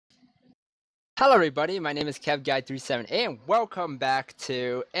Hello everybody, my name is KevGuy37 and welcome back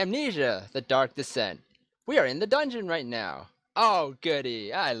to Amnesia, The Dark Descent. We are in the dungeon right now. Oh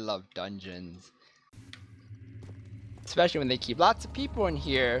goody, I love dungeons. Especially when they keep lots of people in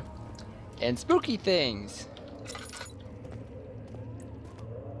here and spooky things.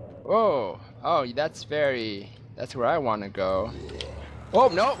 Oh, that's where I want to go. Oh,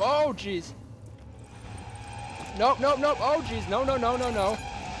 no, oh jeez. Nope, oh jeez, no.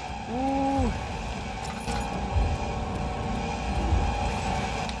 Ooh.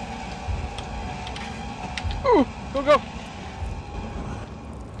 Ooh, go.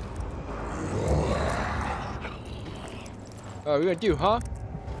 What are we gonna do, huh?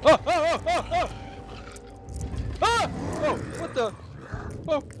 Oh! Ah! Oh, what the?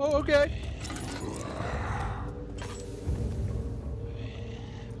 Oh, okay.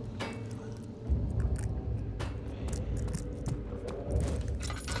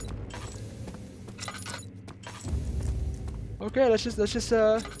 Okay, let's just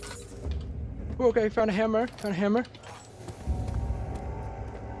okay, found a hammer.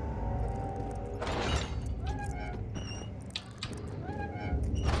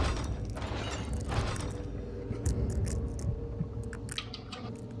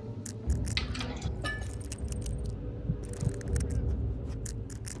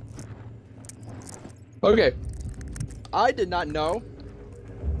 Okay, I did not know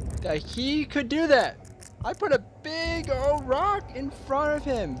that he could do that. I put a big old rock in front of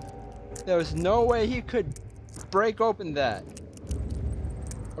him. There was no way he could break open that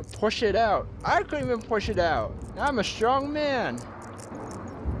or push it out. I couldn't even push it out. I'm a strong man.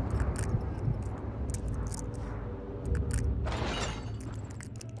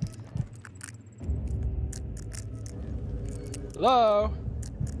 Hello?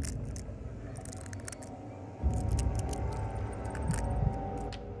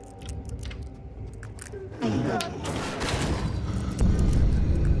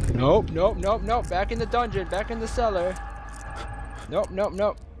 Nope. Back in the dungeon, back in the cellar. Nope.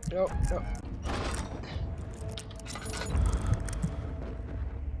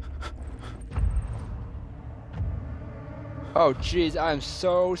 Oh jeez, I'm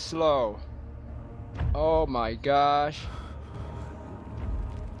so slow. Oh my gosh.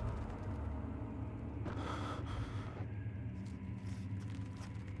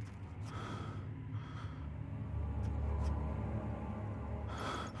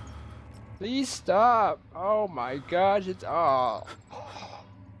 Please stop. Oh my gosh, it's all.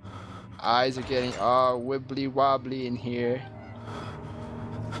 Eyes are getting all wibbly wobbly in here.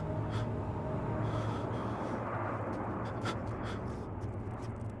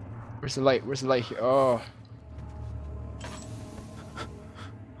 Where's the light? Where's the light here? Oh.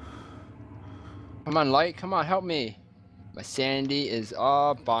 Come on, light. Come on, help me. My sanity is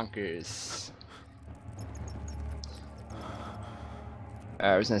all bonkers.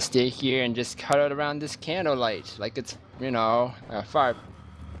 I was gonna stay here and just cut it around this candlelight, like it's, you know, a fire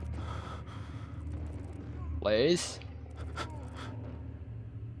blaze.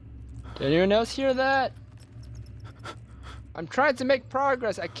 Did anyone else hear that? I'm trying to make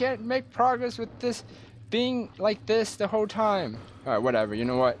progress. I can't make progress with this being like this the whole time. Alright, whatever. You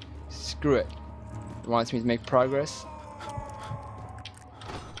know what? Screw it. It wants me to make progress.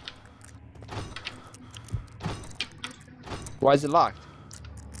 Why is it locked?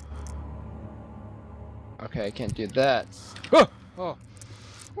 Okay, I can't do that. Oh!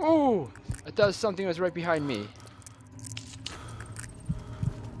 I thought something was right behind me.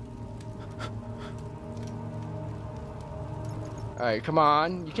 Alright, come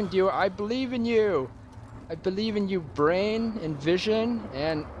on. You can do it. I believe in you. I believe in you, brain and vision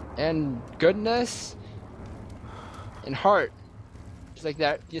and goodness and heart. Just like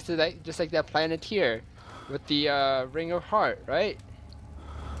that. Just like that planet here with the ring of heart, right?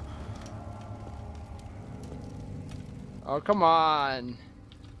 Oh, come on.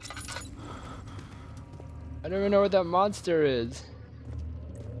 I don't even know what that monster is.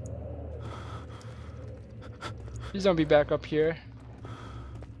 Please don't be back up here.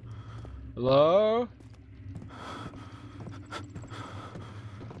 Hello?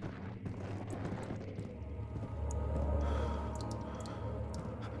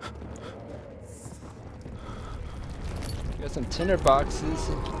 Got some tinder boxes.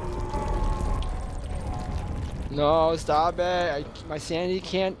 No, stop it. My sanity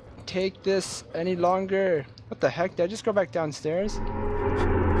can't take this any longer. What the heck? Did I just go back downstairs?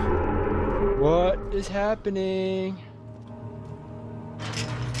 What is happening?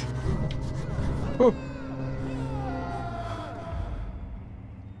 Oh.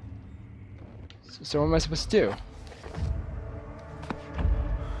 So what am I supposed to do?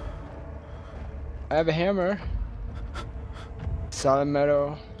 I have a hammer. Solid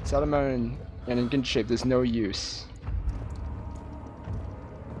metal and in good shape. There's no use.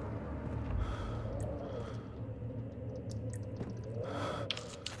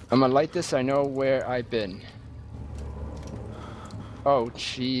 I'm gonna light this so I know where I've been. Oh,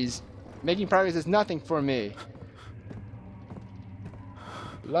 jeez. Making progress is nothing for me.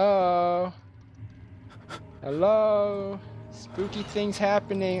 Hello? Hello? Spooky things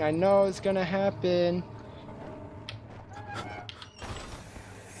happening. I know it's gonna happen.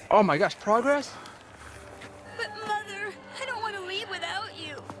 Oh my gosh, progress? But Mother, I don't want to leave without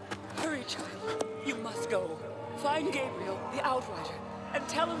you. Hurry, child. You must go. Find Gabriel, the Outrider, and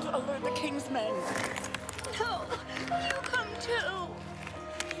tell him to alert the King's men. No, you come too.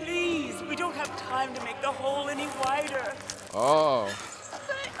 Please, we don't have time to make the hole any wider. Oh. But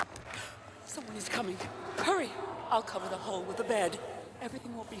Someone is coming. Hurry. I'll cover the hole with a bed.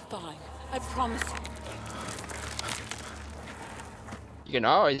 Everything will be fine. I promise. You can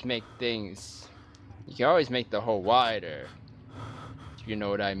always make things. You can always make the hole wider. If you know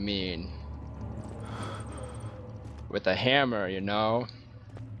what I mean. With a hammer, you know.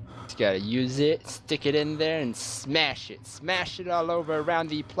 Just gotta use it, stick it in there, and smash it. Smash it all over around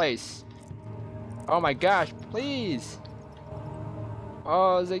the place. Oh my gosh, please.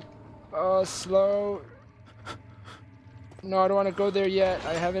 Oh, it's like, oh, slow. No, I don't want to go there yet.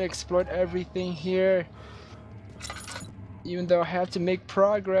 I haven't explored everything here. Even though I have to make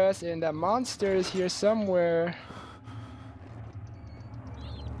progress, and that monster is here somewhere.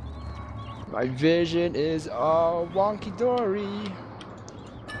 My vision is all wonky-dory.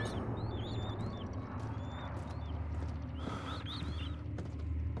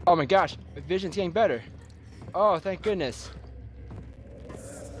 Oh my gosh, my vision's getting better. Oh, thank goodness.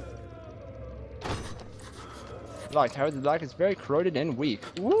 Locked. However, the lock is very corroded and weak.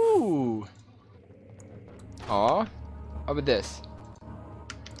 Woo! Aw. How about this?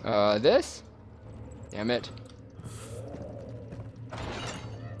 This? Damn it.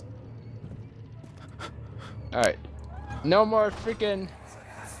 Alright. No more freaking...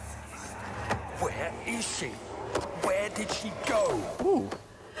 Where is she? Where did she go? Ooh.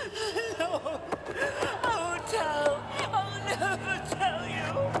 No. I won't tell. I'll never tell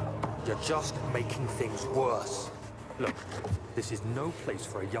you. You're just making things worse. Look, this is no place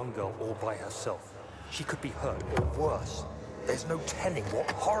for a young girl all by herself. She could be hurt or worse. There's no telling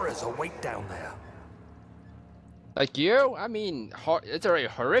what horrors await down there. Like you? I mean, it's already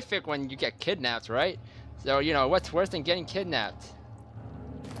horrific when you get kidnapped, right? So, you know, what's worse than getting kidnapped?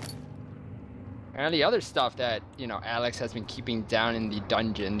 And the other stuff that, you know, Alex has been keeping down in the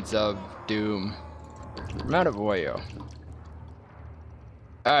dungeons of Doom. I'm out of oil.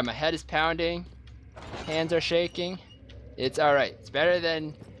 Alright, my head is pounding. Hands are shaking. It's alright. It's better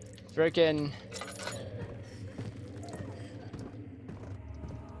than freaking...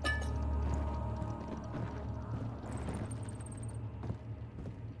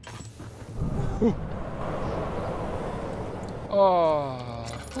 Oh,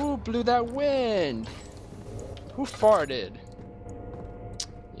 who blew that wind? Who farted?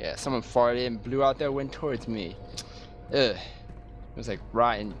 Yeah, someone farted and blew out that wind towards me. Ugh. It was like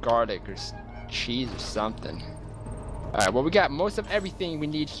rotten garlic or cheese or something. Alright, well, we got most of everything we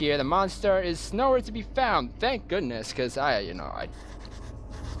need here. The monster is nowhere to be found. Thank goodness, because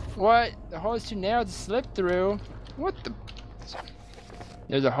What? The hole is too narrow to slip through. What the...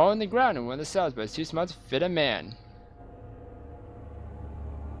 There's a hole in the ground in one of the cells, but it's too small to fit a man.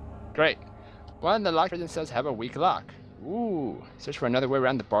 Great. One of the locked prison cells have a weak lock. Ooh. Search for another way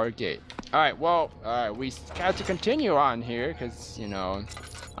around the bar gate. Alright, well, we have to continue on here, because, you know,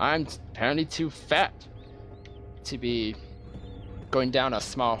 I'm apparently too fat to be going down a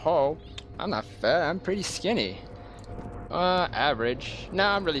small hole. I'm not fat, I'm pretty skinny. Average. No,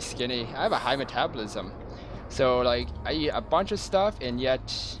 I'm really skinny. I have a high metabolism. So, like, I eat a bunch of stuff, and yet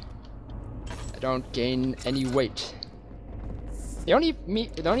I don't gain any weight. The only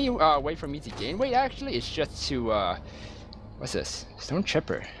way for me to gain weight, actually, is just to, what's this? Stone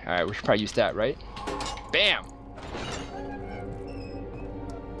chipper. Alright, we should probably use that, right? Bam!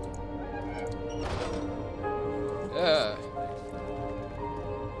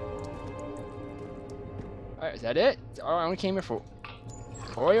 Alright, is that it? Oh, I only came here for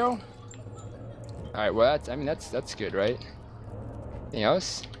oil? Alright, well, that's good, right? Anything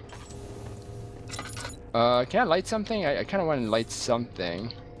else? Can I light something? I kind of want to light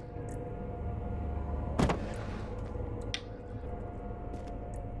something.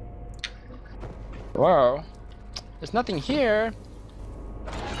 Whoa. There's nothing here.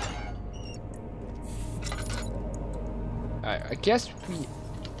 Alright, I guess we...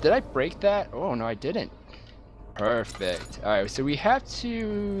 Did I break that? Oh no, I didn't. Perfect. Alright, so we have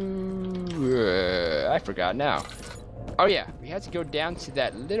to... I forgot now. Oh yeah, we have to go down to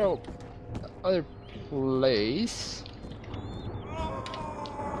that little other place.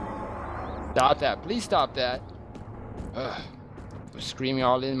 Stop that. Please stop that. Ugh. Screaming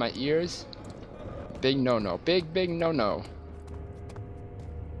all in my ears. Big no-no. Big no-no.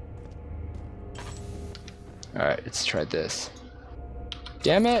 Alright, let's try this.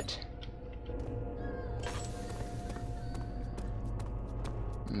 Damn it!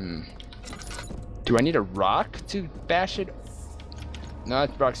 Do I need a rock to bash it? No,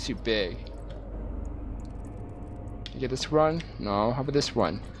 that rock's too big. You get this one? No, how about this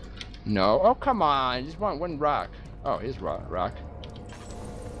one? No. Oh, come on. I just want one rock. Oh, here's rock.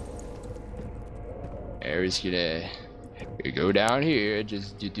 Aries gonna go down here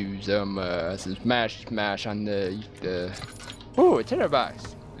just to do some smash on the ooh, a tinder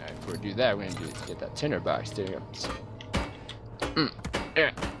box. Alright, before we do that, we're gonna get that tinder box. There you go.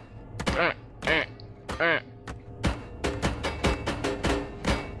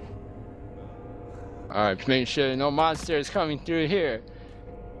 Alright, just making sure no monster is coming through here.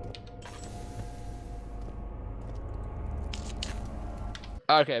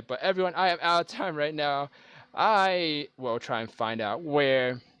 Okay, but everyone, I am out of time right now. I will try and find out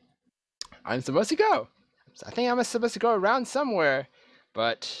where I'm supposed to go. I think I'm supposed to go around somewhere,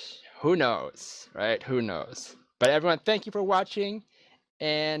 but who knows, right? Who knows? But everyone, thank you for watching,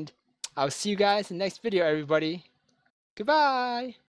 and I'll see you guys in the next video, everybody. Goodbye!